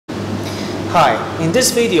Hi, in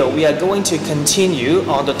this video we are going to continue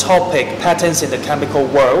on the topic patterns in the chemical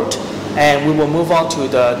world, and we will move on to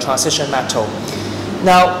the transition metal.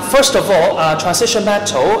 Now, first of all, transition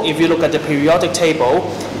metal, if you look at the periodic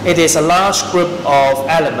table, it is a large group of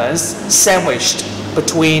elements sandwiched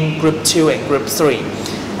between group 2 and group 3.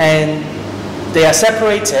 And they are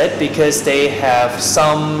separated because they have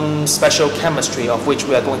some special chemistry of which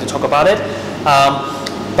we are going to talk about it.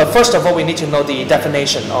 But first of all, we need to know the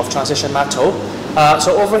definition of transition metal.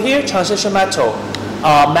 So over here, transition metal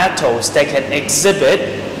are metals that can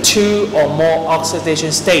exhibit 2 or more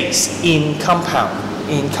oxidation states in compound.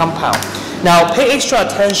 Now, pay extra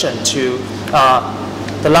attention to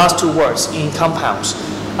the last 2 words, in compounds.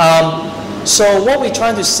 So what we're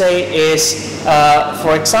trying to say is,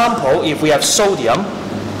 for example, if we have sodium,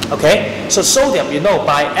 okay, so sodium, you know,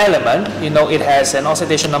 by element, you know it has an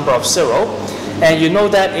oxidation number of 0, and you know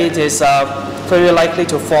that it is very likely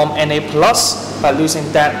to form Na plus by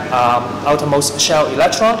losing that outermost shell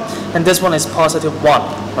electron, and this one is positive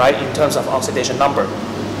 1, right, in terms of oxidation number.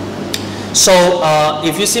 So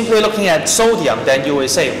if you're simply looking at sodium, then you will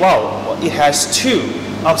say, wow, it has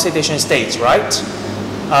 2 oxidation states, right?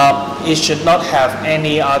 It should not have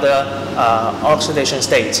any other oxidation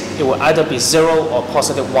state. It will either be 0 or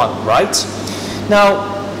positive 1, right?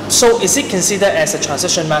 Now, so is it considered as a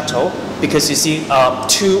transition metal? Because you see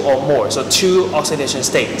 2 or more, so 2 oxidation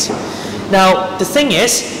states. Now, the thing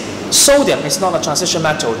is, sodium is not a transition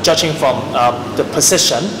metal, judging from the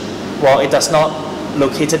position. Well, it does not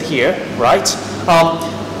located here, right?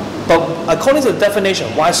 But according to the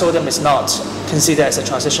definition, why sodium is not considered as a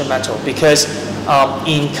transition metal? Because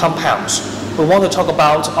in compounds, we want to talk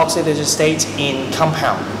about oxidation state in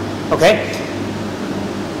compound, okay?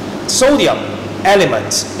 Sodium,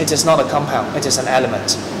 element, it is not a compound, it is an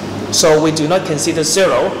element. So we do not consider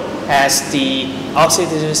 0 as the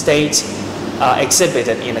oxidation state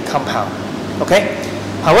exhibited in a compound, okay?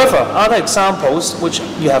 However, other examples which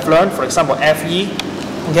you have learned, for example, Fe,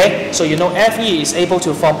 okay? So you know Fe is able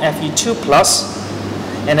to form Fe2 plus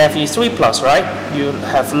and Fe3 plus, right? You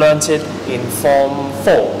have learned it in form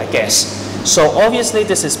 4, I guess. So obviously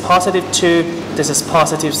this is positive 2, this is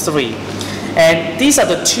positive 3. And these are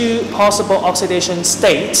the 2 possible oxidation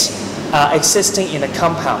states existing in a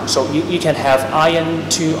compound. So you can have iron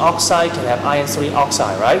 2 oxide, can have iron 3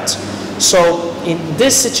 oxide, right? So in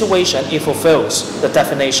this situation, it fulfills the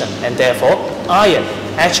definition, and therefore iron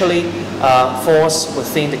actually falls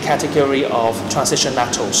within the category of transition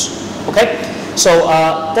metals. Okay? So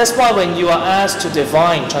that's why when you are asked to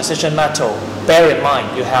define transition metal, bear in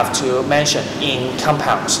mind you have to mention in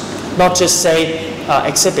compounds, not just say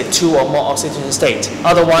exhibit 2 or more oxidation state.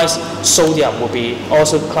 Otherwise, sodium will be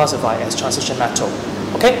also classified as transition metal.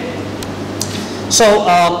 Okay? So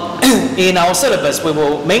in our syllabus, we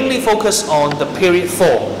will mainly focus on the period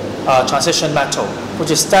 4 transition metal,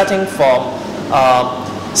 which is starting from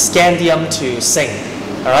scandium to zinc.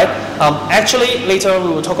 All right. Actually, later we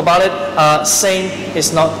will talk about it. Zinc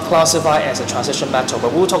is not classified as a transition metal,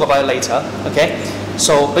 but we'll talk about it later. Okay.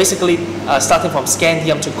 So basically, starting from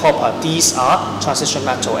scandium to copper, these are transition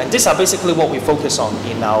metal, and these are basically what we focus on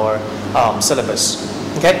in our syllabus.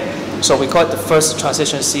 Okay. So we call it the first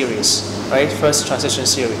transition series, right? First transition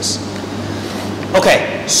series.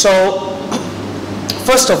 Okay. So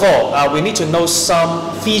first of all, we need to know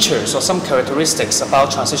some features or some characteristics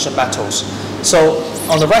about transition metals. So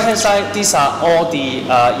on the right hand side, these are all the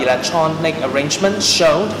electronic arrangements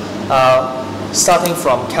shown, starting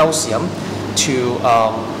from calcium to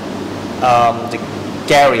the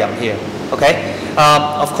gallium here. Okay.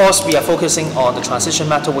 Of course, we are focusing on the transition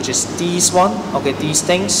metal, which is these one. Okay, these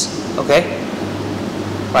things. Okay.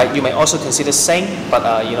 Right. You may also consider zinc,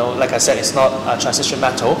 but you know, like I said, it's not a transition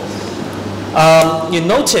metal. You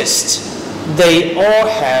noticed they all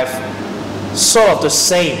have sort of the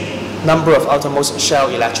same number of outermost shell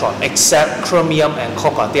electron, except chromium and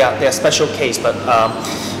copper. They are special case, but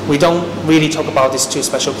we don't really talk about these 2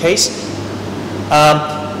 special cases.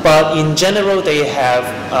 But in general, they have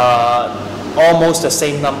almost the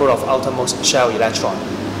same number of outermost shell electron.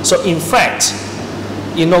 So in fact,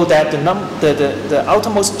 you know that the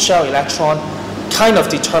outermost shell electron kind of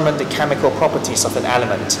determine the chemical properties of an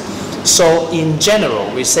element. So in general,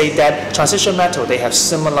 we say that transition metal, they have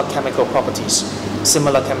similar chemical properties.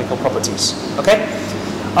 Okay?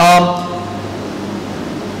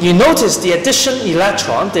 You notice the additional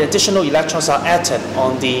electrons are added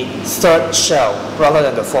on the 3rd shell rather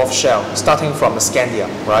than the 4th shell, starting from the scandium,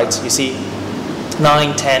 right? You see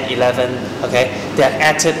 9, 10, 11, okay? They are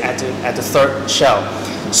added at the 3rd shell.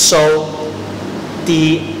 So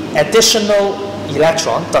the additional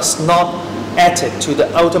electron does not added to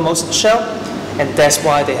the outermost shell, and that's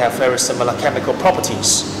why they have very similar chemical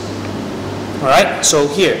properties. Alright, so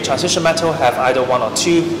here, transition metal have either one or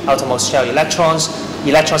two outermost shell electrons.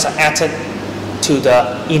 Electrons are added to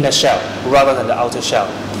the inner shell rather than the outer shell.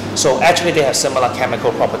 So actually they have similar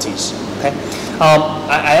chemical properties. Okay,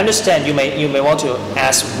 I understand you may want to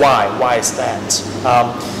ask why. Why is that?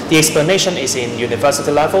 The explanation is in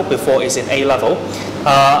university level, before is in A level.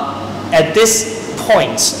 At this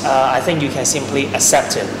point, I think you can simply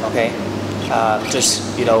accept it. Okay,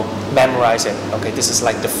 just memorize it. Okay, this is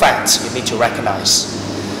like the fact you need to recognize.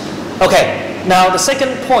 Okay, now the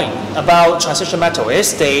second point about transition metal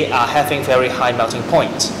is they are having very high melting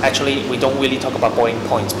point. Actually, we don't really talk about boiling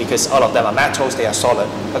point because all of them are metals, they are solid.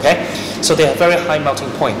 Okay, so they have very high melting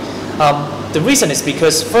point. The reason is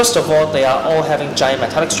because, first of all, they are all having giant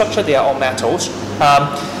metallic structure, they are all metals.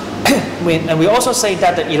 And we also say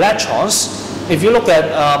that the electrons, if you look at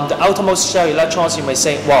the outermost shell electrons, you may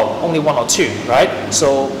say, well, only one or two, right?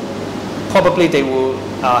 So probably they will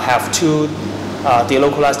have two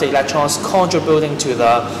delocalized electrons contributing to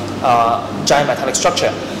the giant metallic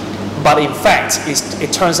structure. But in fact,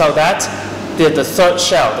 it turns out that the third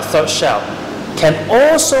shell can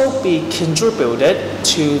also be contributed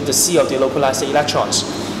to the sea of delocalized electrons,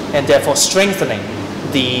 and therefore strengthening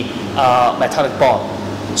the metallic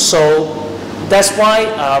bond. So that's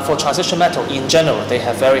why for transition metal in general, they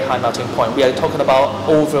have very high melting point. We are talking about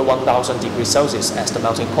over 1000 degrees Celsius as the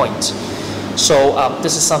melting point. So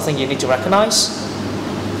this is something you need to recognize.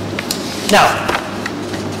 Now,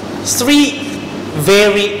 three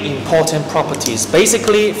very important properties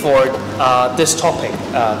basically for this topic,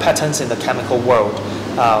 patterns in the chemical world.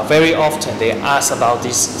 Very often they ask about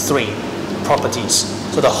these three properties.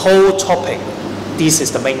 So the whole topic, this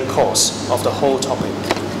is the main course of the whole topic.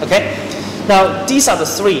 Okay? Now, these are the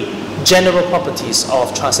three general properties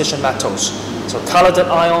of transition metals. So colored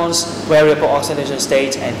ions, variable oxidation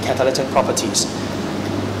state, and catalytic properties.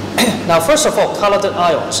 Now, first of all, colored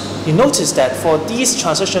ions. You notice that for these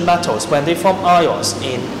transition metals, when they form ions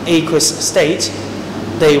in aqueous state,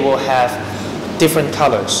 they will have different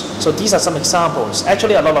colors. So these are some examples.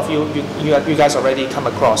 Actually, a lot of you guys already come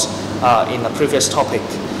across in a previous topic.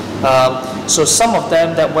 So some of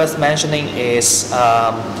them that worth mentioning is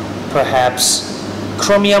perhaps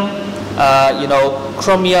chromium.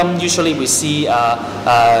 Chromium, usually we see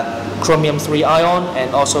chromium 3 ion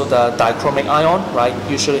and also the dichromic ion, right?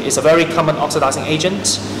 Usually it's a very common oxidizing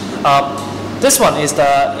agent. This one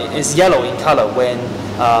is yellow in color when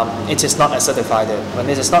it is not acidified. When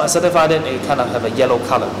it is not acidified, it kind of have a yellow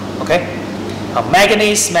color, okay?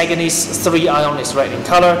 Manganese 3 ion is red in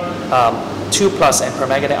color. 2+ and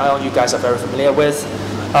permanganate ion you guys are very familiar with.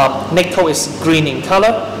 Nickel is green in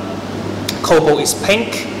color. Cobalt is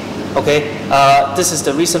pink. Okay, this is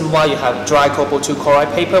the reason why you have dry cobalt 2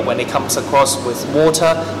 chloride paper. When it comes across with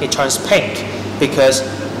water, it turns pink because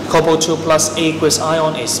cobalt 2+ aqueous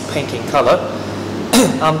ion is pink in color.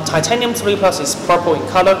 Titanium 3+ is purple in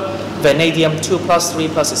color. Vanadium 2+,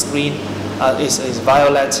 3+ is green, is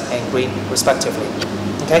violet and green respectively.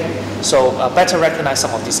 Okay, so better recognize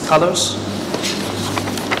some of these colors.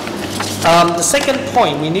 The second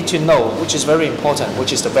point we need to know, which is very important,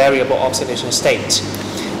 which is the variable oxidation state.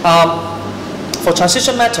 For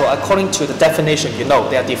transition metal, according to the definition,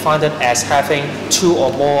 they are defined as having 2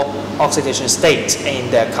 or more oxidation states in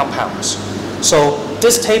their compounds. So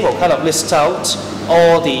this table kind of lists out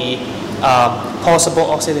all the possible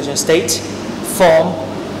oxidation states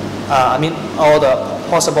all the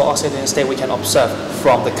possible oxidation state we can observe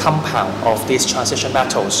from the compound of these transition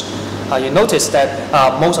metals. You notice that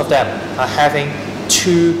most of them are having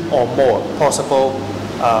 2 or more possible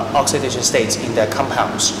oxidation states in their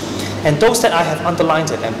compounds. And those that I have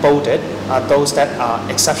underlined and bolded are those that are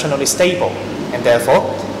exceptionally stable and therefore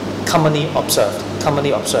commonly observed.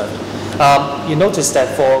 You notice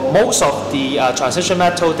that for most of the transition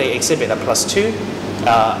metal, they exhibit a +2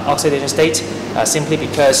 oxidation state simply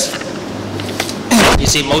because you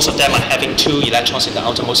see most of them are having 2 electrons in the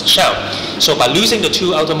outermost shell. So by losing the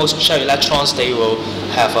 2 outermost shell electrons, they will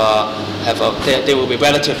they will be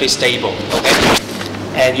relatively stable. Okay.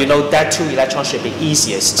 And that 2 electrons should be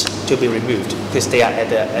easiest to be removed because they are at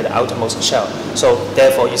the outermost shell. So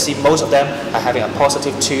therefore, you see most of them are having a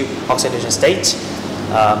 +2 oxidation state.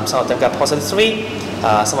 Some of them got +3,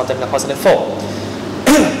 some of them got +4.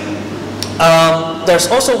 There's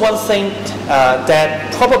also one thing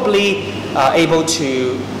that probably able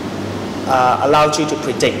to allow you to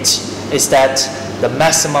predict is that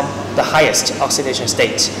the highest oxidation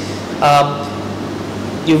state.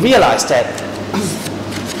 You realize that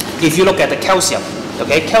if you look at the calcium,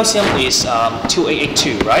 okay, calcium is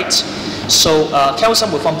 2882, right? So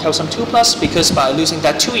calcium will form calcium 2 plus because by losing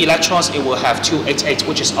that 2 electrons, it will have 288,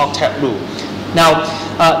 which is octet rule. Now,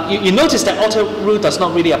 you notice that octet rule does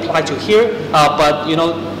not really apply to here, but you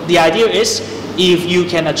know the idea is if you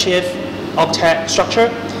can achieve octet structure,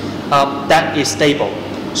 that is stable.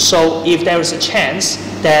 So if there is a chance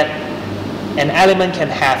that an element can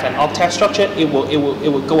have an octet structure, it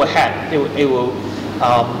will go ahead. It will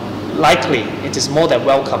likely, it is more than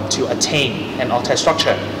welcome to attain an octet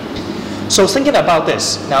structure. So thinking about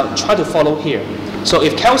this, now try to follow here. So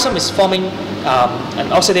if calcium is forming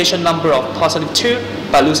an oxidation number of positive 2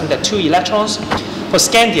 by losing the 2 electrons, for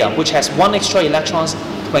scandium, which has 1 extra electrons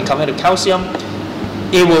when compared to calcium,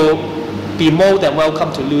 it will be more than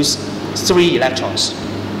welcome to lose 3 electrons.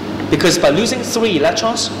 Because by losing 3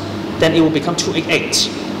 electrons, then it will become 288,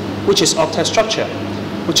 which is octet structure,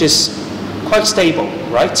 which is quite stable,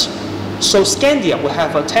 right? So scandium will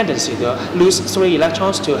have a tendency to lose 3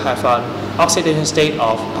 electrons to have an oxidation state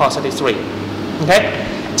of positive 3. Okay?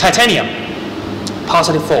 Titanium,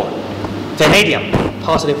 positive 4. Vanadium,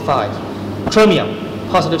 positive 5. Chromium,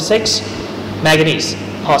 positive 6. Manganese,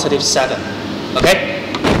 positive 7.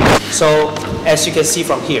 Okay? So as you can see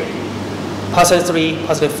from here, positive 3,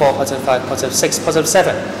 positive 4, positive 5, positive 6, positive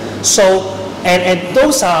 7. So, and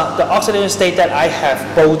those are the oxidation state that I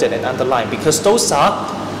have bolded and underlined because those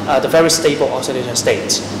are the very stable oxidation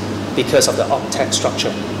states because of the octet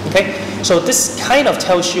structure. Okay, so this kind of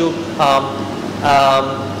tells you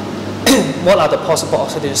what are the possible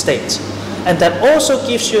oxidation states, and that also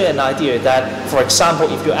gives you an idea that, for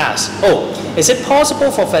example, if you ask, oh, is it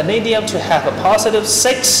possible for vanadium to have a positive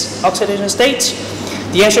 6 oxidation state?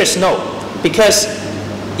 The answer is no, because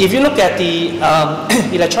if you look at the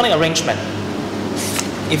electronic arrangement,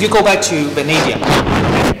 if you go back to vanadium,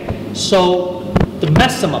 so the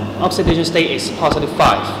maximum oxidation state is positive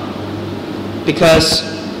 5 because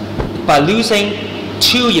by losing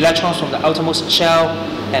 2 electrons from the outermost shell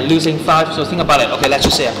and losing 5, so think about it, okay, let's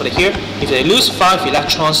just say I put it here, if they lose 5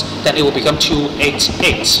 electrons, then it will become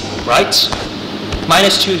 288, right?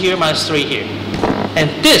 Minus 2 here, minus 3 here.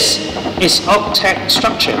 And this is octet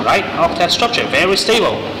structure, right? Octet structure, very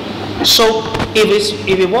stable. So if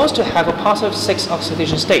it wants to have a positive 6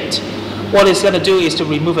 oxidation state, what it's going to do is to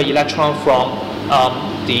remove an electron from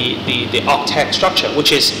the octet structure,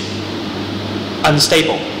 which is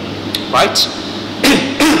unstable, right?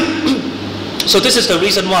 So this is the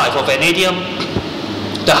reason why for vanadium,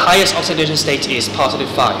 the highest oxidation state is positive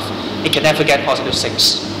 5. It can never get positive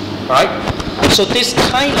 6, right? So this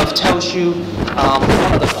kind of tells you what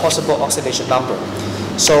are the possible oxidation number.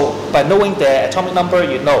 So by knowing the atomic number,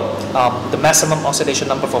 you know the maximum oxidation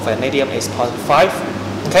number for vanadium is positive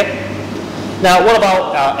 5. Okay. Now, what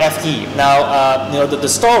about Fe? Now, you know, the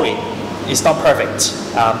story is not perfect.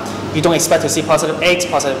 You don't expect to see positive 8,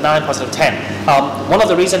 positive 9, positive 10. One of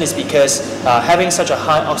the reasons is because having such a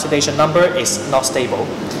high oxidation number is not stable.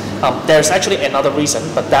 There's actually another reason,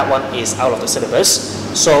 but that one is out of the syllabus.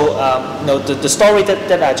 So, you know, the story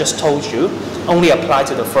that I just told you only apply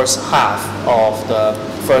to the first half of the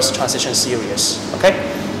first transition series.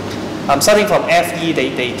 Okay. Starting from Fe,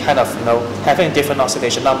 they kind of, you know, having a different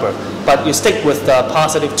oxidation number, but you stick with the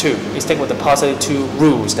positive 2. You stick with the positive 2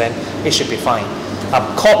 rules, then it should be fine.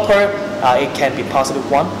 Copper, it can be positive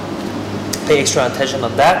 1. Pay extra attention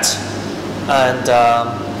on that.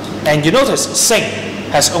 And you notice zinc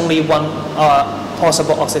has only 1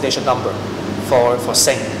 possible oxidation number for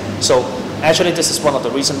zinc. So actually, this is one of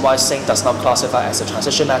the reasons why zinc does not classify as a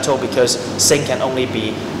transition metal, because zinc can only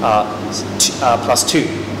be plus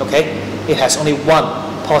 2. Okay, it has only 1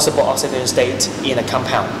 possible oxidation state in a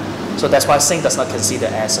compound. So that's why zinc does not consider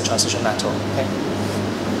as a transition metal. Okay.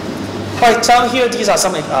 All right, down here, these are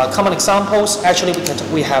some common examples. Actually,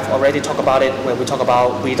 we have already talked about it when we talk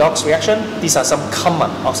about redox reaction. These are some common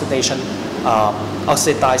oxidizing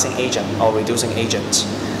agent or reducing agent.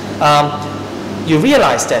 You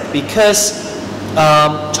realize that because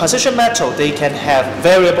transition metal, they can have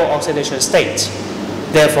variable oxidation state.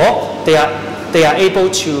 Therefore, they are able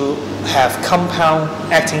to have compound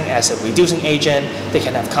acting as a reducing agent. They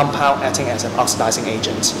can have compound acting as an oxidizing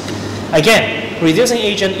agent. Again, reducing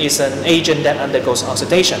agent is an agent that undergoes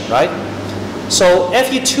oxidation, right? So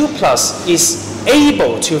Fe2 plus is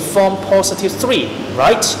able to form positive 3,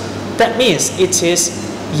 right? That means it is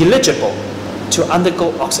eligible to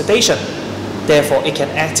undergo oxidation. Therefore, it can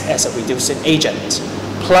act as a reducing agent.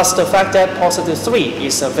 Plus the fact that positive 3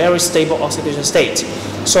 is a very stable oxidation state.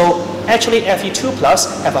 So actually Fe2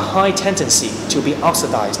 plus have a high tendency to be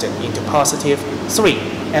oxidized into positive 3,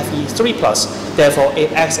 Fe3 plus. Therefore,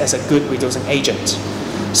 it acts as a good reducing agent.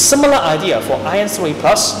 Similar idea for iron 3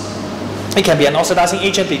 plus. It can be an oxidizing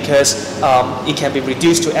agent because it can be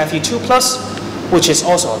reduced to Fe2+, which is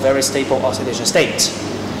also a very stable oxidation state.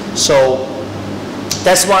 So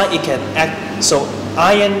that's why it can act. So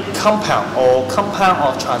iron compound or compound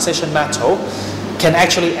of transition metal can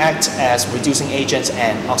actually act as reducing agents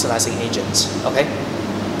and oxidizing agents. Okay.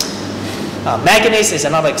 Manganese is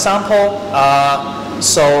another example.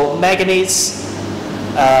 So manganese,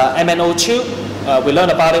 MnO2, we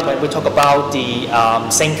learned about it when we talk about the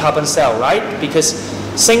zinc carbon cell, right? Because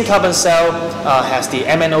zinc carbon cell has the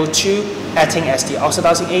MnO2 acting as the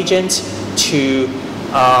oxidizing agent to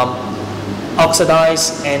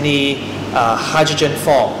oxidize any hydrogen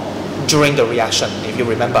form during the reaction, if you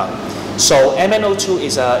remember. So MnO2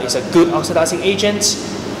 is a good oxidizing agent.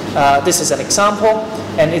 This is an example,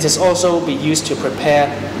 and it is also be used to prepare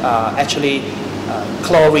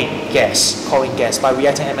chlorine gas by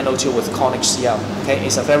reacting MnO2 with ConHCl. Okay,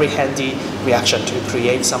 it's a very handy reaction to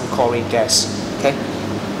create some chlorine gas. Okay,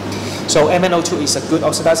 so MnO2 is a good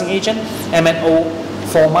oxidizing agent.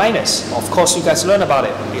 MnO4-, of course, you guys learn about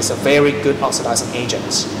it. It's a very good oxidizing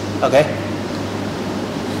agent. Okay,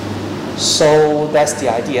 so that's the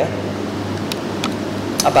idea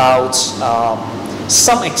about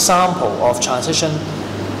some example of transition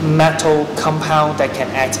metal compound that can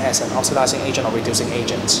act as an oxidizing agent or reducing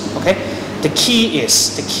agent. Okay, the key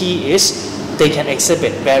is they can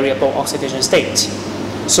exhibit variable oxidation state.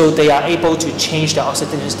 So they are able to change the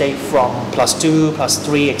oxidation state from +2,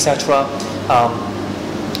 +3, etc.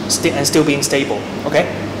 And still being stable. Okay.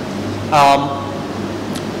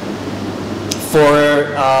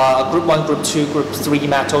 For group 1, group 2, group 3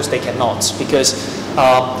 metals, they cannot, because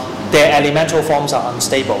their elemental forms are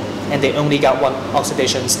unstable and they only got one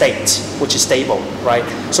oxidation state, which is stable, right?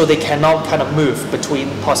 So they cannot kind of move between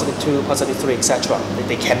 +2, +3, etc.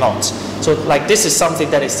 They cannot. So like this is something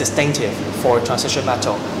that is distinctive for transition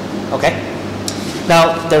metal. Okay.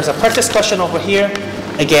 Now there's a practice question over here.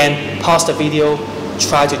 Again, pause the video,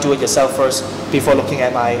 try to do it yourself first before looking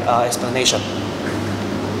at my explanation.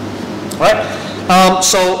 Right?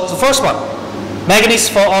 So the first one, manganese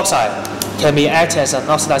 4 oxide can be act as an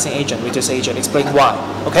oxidizing agent, reducing agent. Explain why.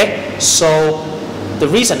 Okay? So the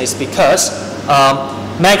reason is because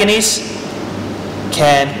manganese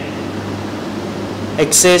can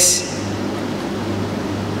exist.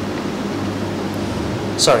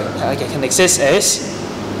 Can exist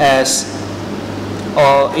as,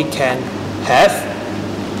 or it can have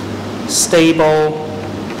stable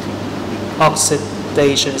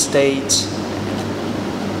oxidation state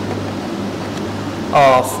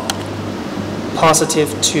of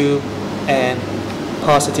 +2 and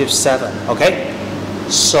 +7. Okay,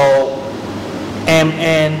 so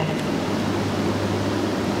Mn,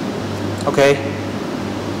 okay,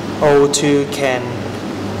 O2 can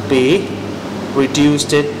be reduced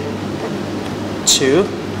to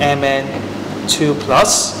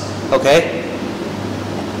Mn2+, okay,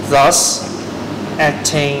 thus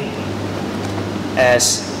acting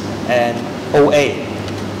as an OA.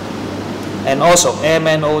 And also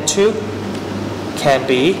MnO2 can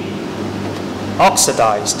be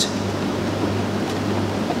oxidized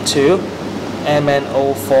to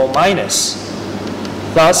MnO4-,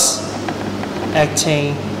 thus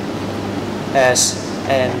acting as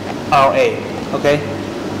an Ra. Okay.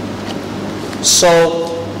 So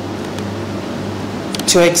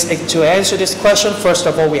to answer this question, first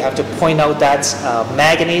of all, we have to point out that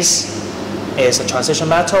manganese is a transition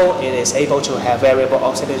metal. It is able to have variable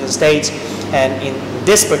oxidation state, and in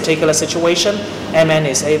this particular situation, Mn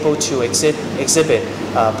is able to exhibit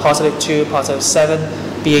 +2,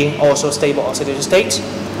 +7, being also stable oxidation state.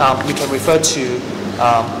 You can refer to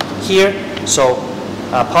here. So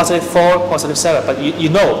 +4, +7, but you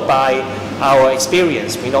know by our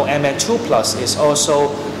experience, we know Mn2+ is also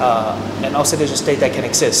an oxidation state that can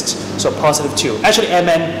exist. So +2. Actually,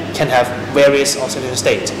 Mn can have various oxidation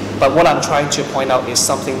states, but what I'm trying to point out is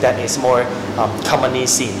something that is more commonly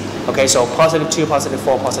seen. Okay, so +2,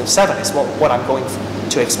 +4, +7 is what I'm going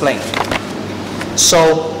to explain.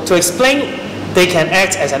 So to explain they can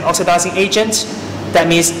act as an oxidizing agent, that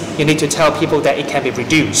means you need to tell people that it can be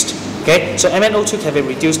reduced. Okay, so MnO2 can be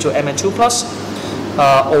reduced to Mn2+,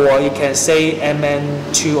 or you can say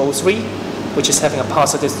Mn2O3, which is having a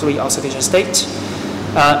 +3 oxidation state.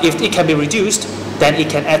 If it can be reduced, then it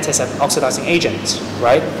can act as an oxidizing agent,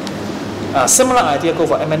 right? Similar idea go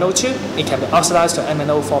for MnO2. It can be oxidized to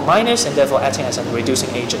MnO4- and therefore acting as a reducing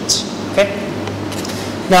agent. Okay.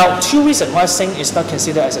 Now, two reasons why zinc is not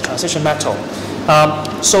considered as a transition metal.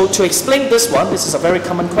 So to explain this one, this is a very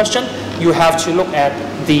common question. You have to look at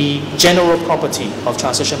the general property of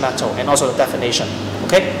transition metal and also the definition.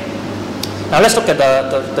 Okay. Now let's look at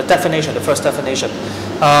the definition, the first definition.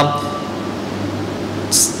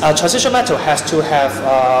 A transition metal has to have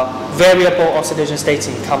variable oxidation states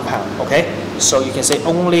in compound, okay? So you can say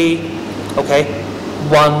only, okay,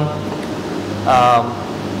 one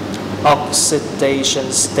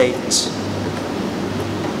oxidation state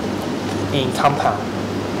in compound,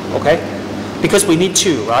 okay? Because we need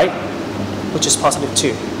two, right? Which is positive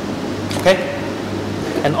 2, okay?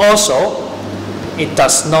 And also, it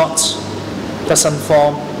doesn't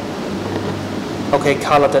form, okay,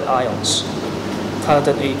 colored ions, colored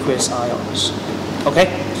aqueous ions, okay?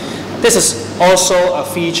 This is also a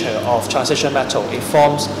feature of transition metal. It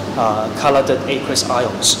forms colored aqueous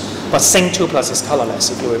ions, but zinc 2+ is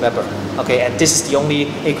colorless, if you remember, okay? And this is the only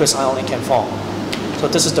aqueous ion it can form. So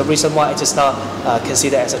this is the reason why it is not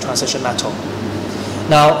considered as a transition metal.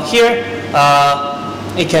 Now here,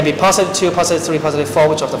 it can be positive 2, positive 3, positive 4,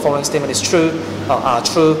 which of the following statement is true, are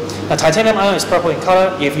true. Now titanium ion is purple in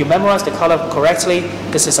color. If you memorize the color correctly,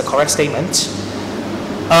 this is a correct statement.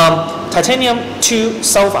 Titanium 2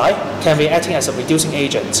 sulfide can be acting as a reducing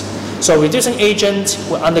agent. So reducing agent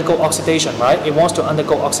will undergo oxidation, right? It wants to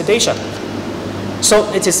undergo oxidation.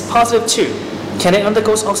 So it is positive 2. Can it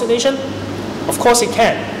undergo oxidation? Of course it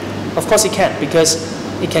can. Of course it can, because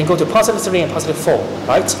it can go to positive 3 and positive 4,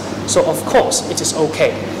 right? So of course it is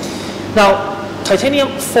okay. Now, titanium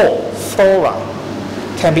 4, fluoride,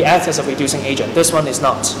 can be acted as a reducing agent. This one is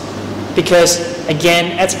not. Because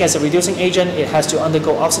again, acting as a reducing agent, it has to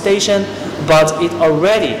undergo oxidation, but it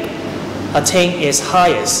already attained its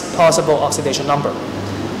highest possible oxidation number.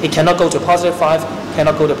 It cannot go to positive 5,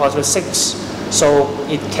 cannot go to positive 6, so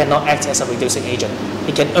it cannot act as a reducing agent.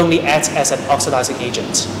 It can only act as an oxidizing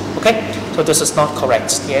agent. Okay? So this is not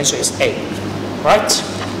correct. The answer is A. Right?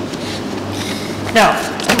 Now,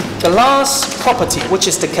 the last property, which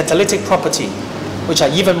is the catalytic property, which are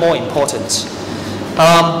even more important.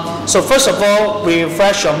 So first of all,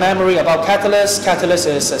 refresh your memory about catalyst. Catalyst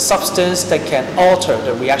is a substance that can alter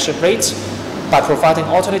the reaction rate by providing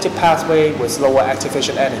alternative pathway with lower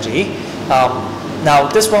activation energy. Now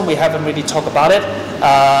this one we haven't really talked about it.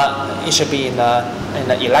 It should be in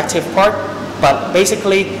the elective part, but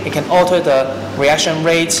basically it can alter the reaction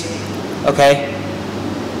rate, okay,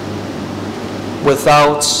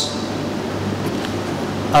 without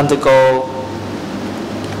undergo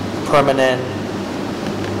permanent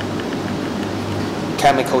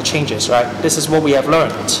chemical changes, right? This is what we have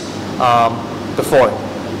learned before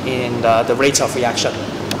in the rates of reaction,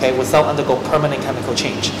 okay, without undergo permanent chemical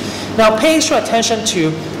change. Now pay extra attention to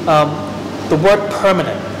the word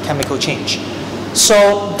permanent chemical change.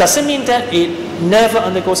 So does it mean that it never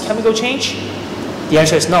undergoes chemical change? The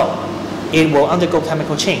answer is no. It will undergo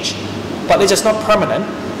chemical change, but it is not permanent.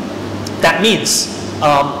 That means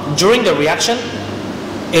during the reaction,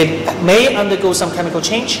 it may undergo some chemical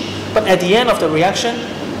change, but at the end of the reaction,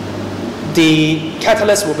 the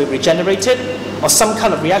catalyst will be regenerated, or some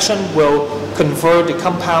kind of reaction will convert the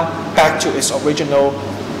compound back to its original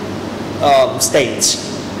state.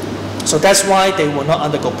 So that's why they will not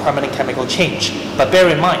undergo permanent chemical change. But bear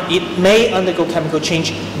in mind, it may undergo chemical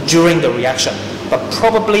change during the reaction, but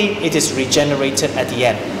probably it is regenerated at the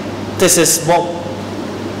end. This is what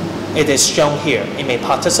it is shown here. It may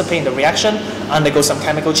participate in the reaction, undergo some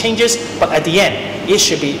chemical changes, but at the end, it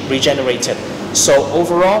should be regenerated. So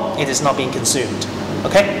overall, it is not being consumed.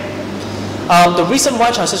 Okay? The reason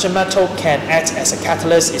why transition metal can act as a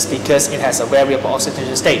catalyst is because it has a variable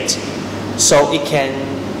oxidation state. So it can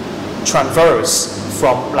traverse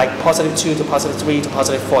from like positive 2 to positive 3 to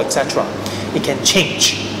positive 4, etc. It can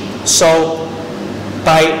change. So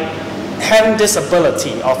by having this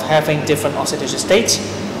ability of having different oxidation states,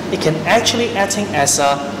 it can actually acting as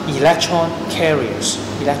electron carriers.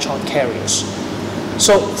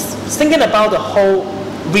 So thinking about the whole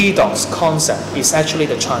redox concept is actually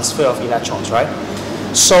the transfer of electrons, right?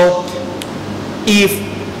 So if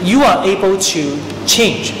you are able to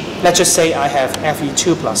change, let's just say I have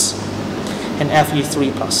Fe2 plus and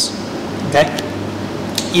Fe3 plus, okay?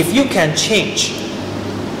 If you can change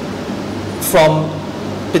from,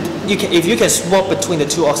 if you can swap between the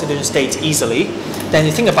two oxidation states easily, then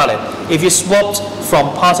you think about it. If you swapped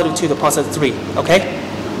from positive 2 to positive 3, okay?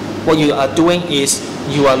 What you are doing is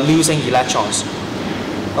you are losing electrons,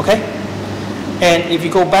 okay? And if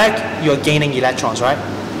you go back, you are gaining electrons, right?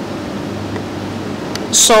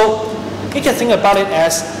 So you can think about it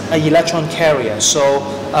as an electron carrier. So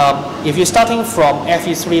if you're starting from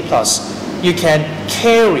Fe3 plus, you can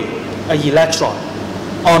carry an electron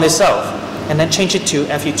on itself and then change it to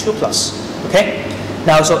Fe2 plus, okay?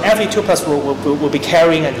 Now, so Fe2 plus will be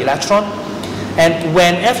carrying an electron, and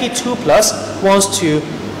when Fe2 plus wants to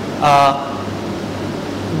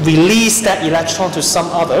release that electron to some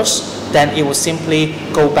others, then it will simply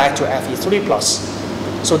go back to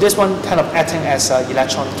Fe3+. So this one kind of acting as an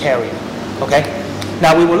electron carrier. Okay.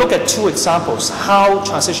 Now we will look at two examples how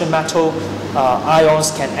transition metal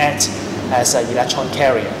ions can act as an electron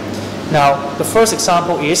carrier. Now the first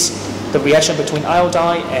example is the reaction between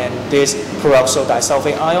iodine and this peroxide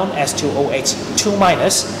disulfide ion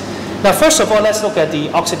S2OH2-. Now first of all, let's look at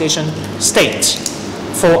the oxidation state.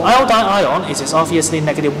 For iodine ion, it is obviously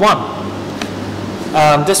 -1.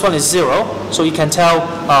 This one is 0, so you can tell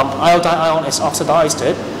iodine ion is oxidized,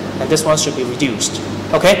 and this one should be reduced.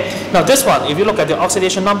 Okay. Now this one, if you look at the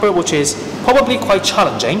oxidation number, which is probably quite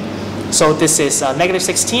challenging, so this is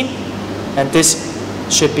 -16, and this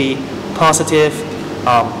should be positive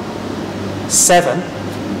 7,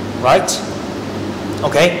 right?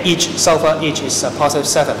 Okay. Each sulfur each is positive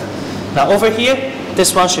 7. Now over here,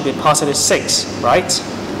 this one should be positive 6, right?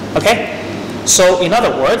 Okay. So in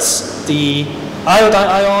other words, the iodine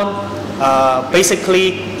ion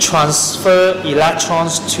basically transfer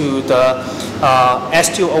electrons to the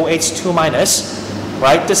S2OH2-,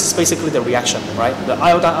 right? This is basically the reaction, right? The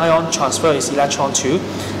iodine ion transfer its electron to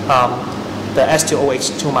the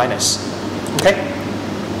S2OH2-. Okay?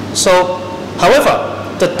 So, however,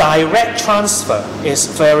 the direct transfer is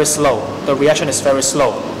very slow. The reaction is very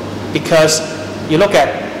slow because you look at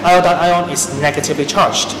iodine ion is negatively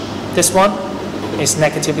charged. This one is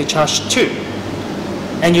negatively charged too.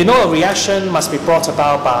 And you know a reaction must be brought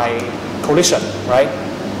about by collision, right?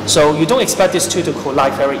 So you don't expect these two to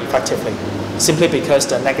collide very effectively, simply because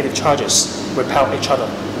the negative charges repel each other,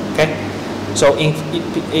 okay? So it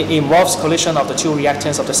involves collision of the two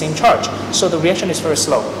reactants of the same charge. So the reaction is very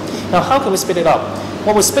slow. Now how can we speed it up?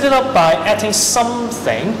 Well, we speed it up by adding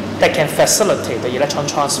something that can facilitate the electron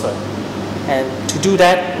transfer. And to do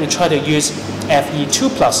that, we try to use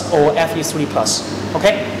Fe2+ or Fe3+,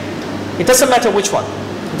 okay? It doesn't matter which one.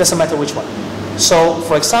 It doesn't matter which one. So,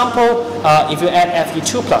 for example, if you add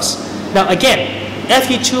Fe2+, now again,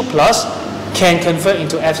 Fe2+ can convert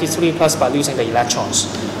into Fe3+ by losing the electrons.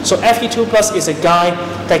 So Fe2+ is a guy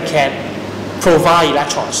that can provide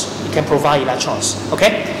electrons. It can provide electrons,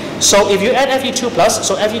 okay? So if you add Fe2+,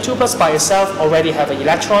 so Fe2+ by itself already have an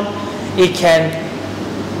electron, it can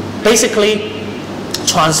basically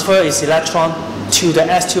transfer its electron to the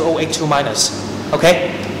S2OH2-,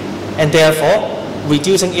 okay? And therefore,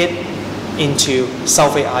 reducing it into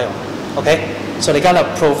sulfate ion, okay? So they're gonna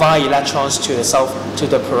provide electrons to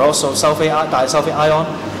the peroxide disulfide ion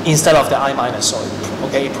instead of the I-, so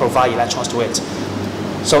okay, it provide electrons to it.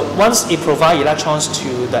 So once it provide electrons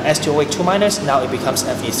to the S2OH2-, now it becomes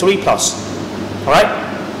Fe3+, all right?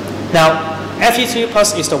 Now,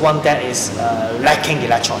 Fe3+ is the one that is lacking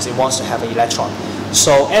electrons. It wants to have an electron.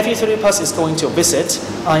 So Fe3+ is going to visit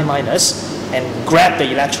I- and grab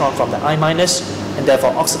the electron from the I-, and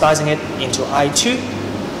therefore oxidizing it into I2,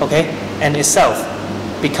 okay, and itself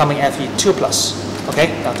becoming Fe2+,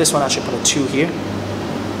 okay. Now this one I should put a 2 here,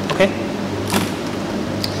 okay.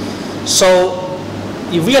 So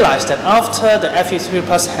you realize that after the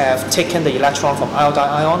Fe3+ have taken the electron from iodine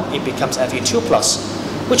ion, it becomes Fe2+,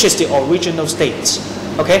 which is the original state,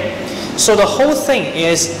 okay. So the whole thing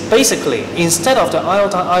is basically, instead of the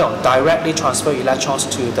iodine ion directly transfer electrons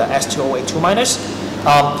to the S2OH2-,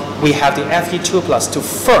 we have the Fe2+ to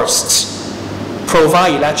first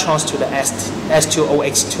provide electrons to the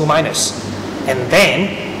S2OH2-, and then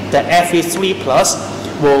the Fe3+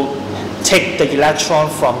 will take the electron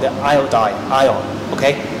from the iodine ion,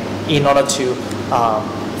 okay, in order to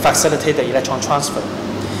facilitate the electron transfer.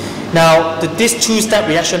 Now, this two-step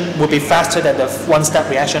reaction will be faster than the one-step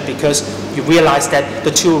reaction because you realize that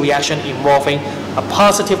the two reactions involving a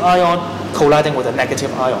positive ion colliding with a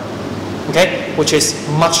negative ion, okay, which is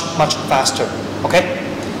much faster, okay.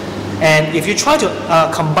 And if you try to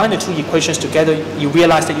combine the two equations together, you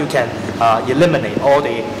realize that you can eliminate all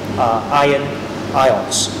the iron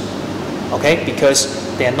ions, okay, because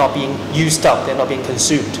they are not being used up, they are not being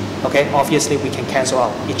consumed, okay. Obviously, we can cancel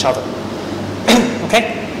out each other,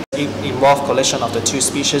 okay. It involves collision of the two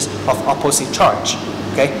species of opposite charge,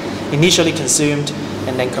 okay, initially consumed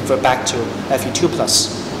and then convert back to Fe2+.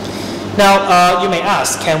 Now, you may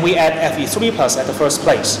ask, can we add Fe3+ at the first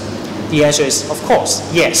place? The answer is, of course,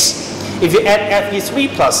 yes. If you add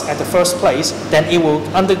Fe3+ at the first place, then it will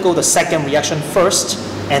undergo the second reaction first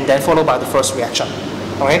and then followed by the first reaction,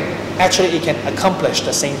 okay? Actually, it can accomplish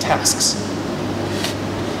the same tasks.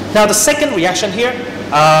 Now, the second reaction here,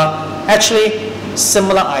 actually,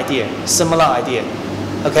 similar idea,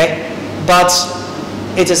 okay? But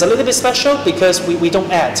it is a little bit special because we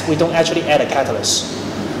don't actually add a catalyst.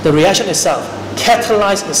 The reaction itself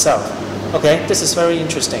catalyzes itself, Okay, this is very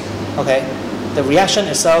interesting. Okay, the reaction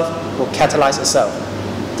itself will catalyze itself.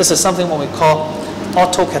 This is something what we call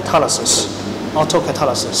autocatalysis.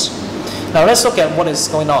 Autocatalysis. Now let's look at what is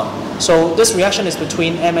going on. So this reaction is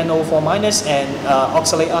between MnO4- and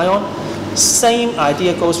oxalate ion. Same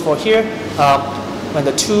idea goes for here. When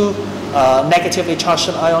the two negatively charged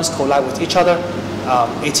ions collide with each other,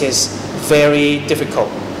 it is very difficult.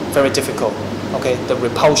 Okay, the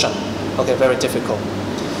repulsion. Okay, very difficult.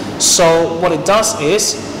 So what it does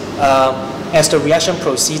is, as the reaction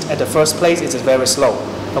proceeds at the first place, it is very slow.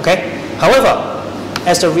 Okay. However,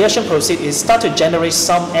 as the reaction proceeds, it starts to generate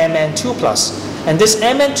some Mn2+, and this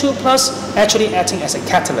Mn2+ actually acting as a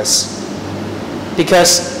catalyst.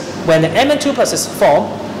 Because when the Mn2+ is formed,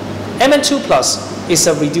 Mn2+ is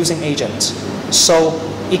a reducing agent, so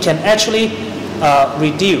it can actually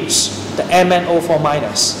reduce the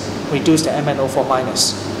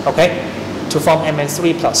MnO4-, okay, to form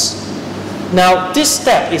Mn3+. Now this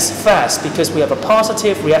step is fast because we have a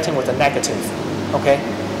positive reacting with a negative, okay,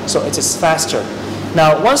 so it is faster.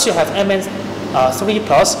 Now once you have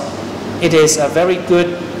Mn3+, it is a very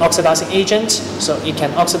good oxidizing agent, so it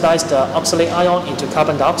can oxidize the oxalate ion into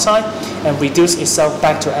carbon dioxide and reduce itself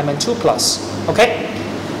back to Mn2+. Okay?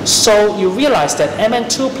 So you realize that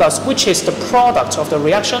Mn2+, which is the product of the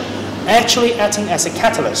reaction, actually acting as a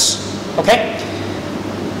catalyst. Okay?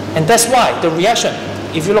 And that's why the reaction,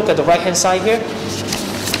 if you look at the right-hand side here,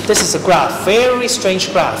 this is a graph, very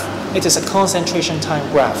strange graph. It is a concentration time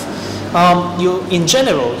graph. In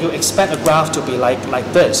general, you expect a graph to be like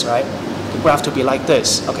this, right? The graph to be like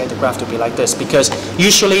this, okay, the graph to be like this, because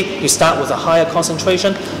usually you start with a higher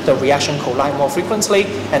concentration, the reaction collide more frequently,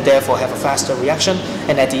 and therefore have a faster reaction,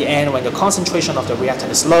 and at the end, when the concentration of the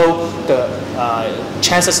reactant is low, the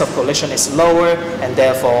chances of collision is lower, and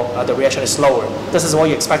therefore the reaction is slower. This is what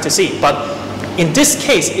you expect to see, but in this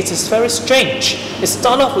case, it is very strange. It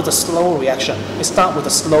starts off with a slow reaction.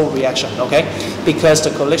 Okay, because the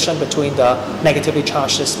collision between the negatively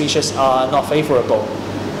charged species are not favorable.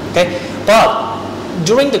 Okay, but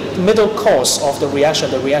during the middle course of the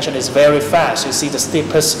reaction is very fast. You see the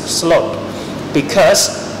steepest slope because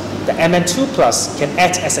the Mn2+ can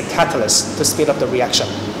act as a catalyst to speed up the reaction.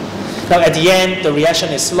 Now at the end, the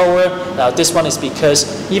reaction is slower. Now this one is because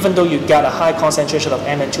even though you get a high concentration of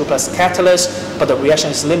Mn2+ catalyst, but the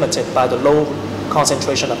reaction is limited by the low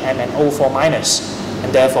concentration of MnO4-,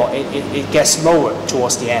 and therefore it gets lower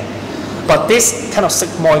towards the end. But this kind of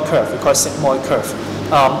sigmoid curve, we call it sigmoid curve,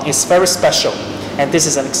 is very special. And this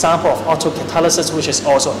is an example of autocatalysis, which is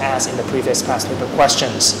also asked in the previous past paper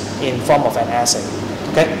questions in form of an assay.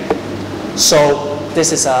 Okay? So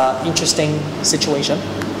this is an interesting situation.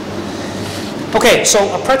 Okay, so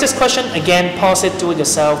a practice question, again, pause it, do it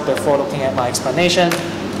yourself before looking at my explanation.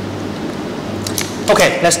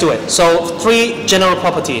 Okay, let's do it. So 3 general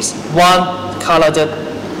properties. 1, colored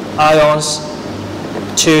ions.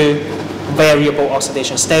 2, variable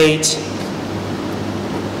oxidation state.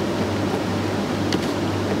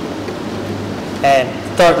 And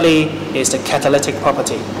thirdly is the catalytic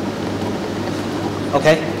property.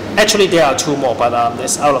 Okay, actually there are 2 more, but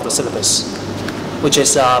it's out of the syllabus, which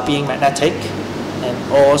is being magnetic, and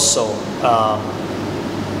also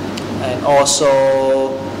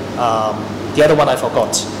the other one I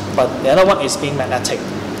forgot, but the other one is being magnetic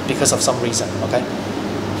because of some reason. Okay.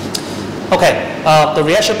 Okay. The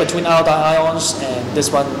reaction between iodine ions and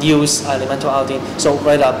this one use elemental iodine. So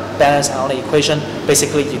write a balanced ionic equation.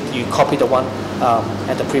 Basically, you copy the one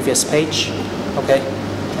at the previous page. Okay.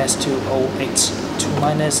 S2O8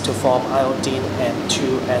 2- to form iodine and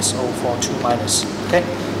 2SO4 2-. Okay.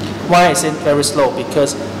 Why is it very slow?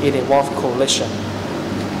 Because it involves collision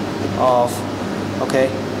of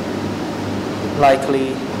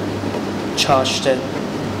likely charged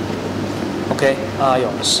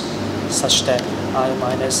ions, such that I-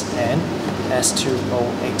 and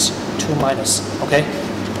S2O8 2-. Okay,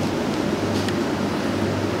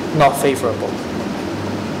 not favorable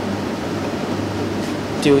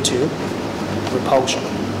due to repulsion.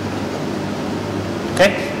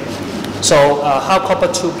 Okay. So how copper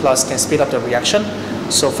 2+ can speed up the reaction?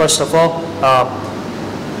 So first of all,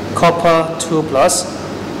 copper 2+,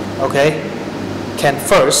 can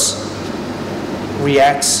first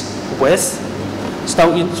react with.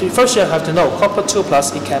 So first you have to know copper 2+,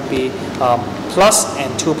 it can be plus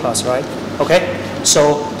and 2+, right? Okay.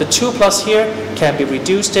 So the 2+ here can be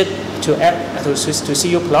reduced to Cu+,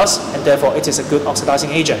 and therefore it is a good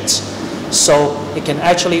oxidizing agent. So it can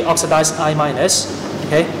actually oxidize I-,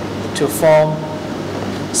 okay, to form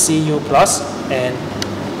Cu+ and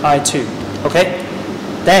I2. Okay,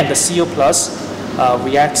 then the Cu+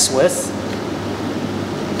 reacts with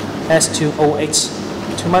H2OH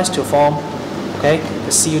 2 to form, okay,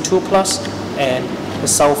 the Cu2 plus and the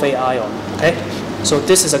sulfate ion. Okay, so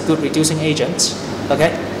this is a good reducing agent.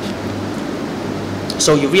 Okay,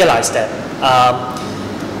 so you realize that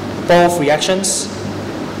both reactions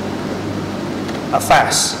are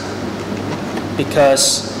fast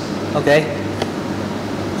because, okay,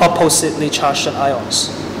 oppositely charged ions,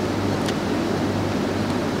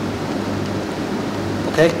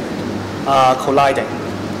 okay, are colliding,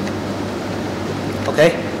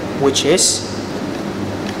 okay, which is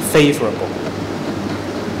favorable,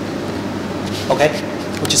 okay,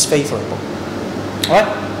 which is favorable. All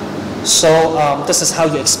right, so this is how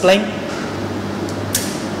you explain.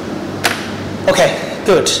 Okay,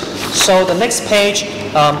 good. So the next page,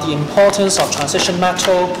 the importance of transition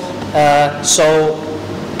metal. So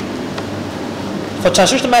for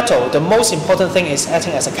transition metal, the most important thing is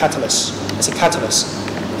acting as a catalyst,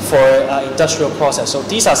 for industrial process. So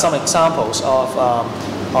these are some examples of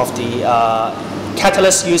the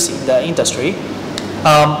catalysts used in the industry.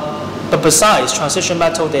 But besides transition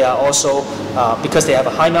metal, they are also, because they have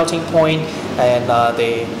a high melting point and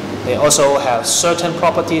they also have certain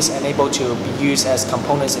properties and able to be used as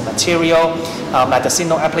components in material,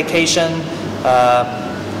 medicinal application,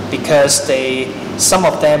 because some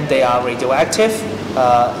of them they are radioactive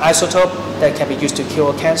isotope that can be used to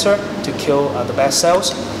cure cancer, to kill the bad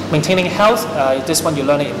cells. Maintaining health, this one you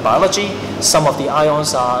learn it in biology. Some of the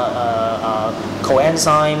ions are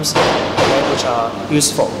coenzymes, which are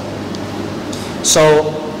useful.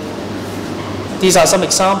 So these are some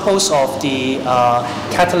examples of the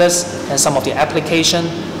catalysts and some of the application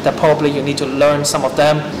that probably you need to learn some of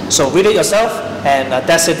them. So read it yourself, and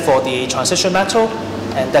that's it for the transition metal,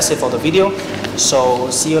 and that's it for the video. So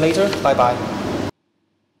see you later. Bye bye.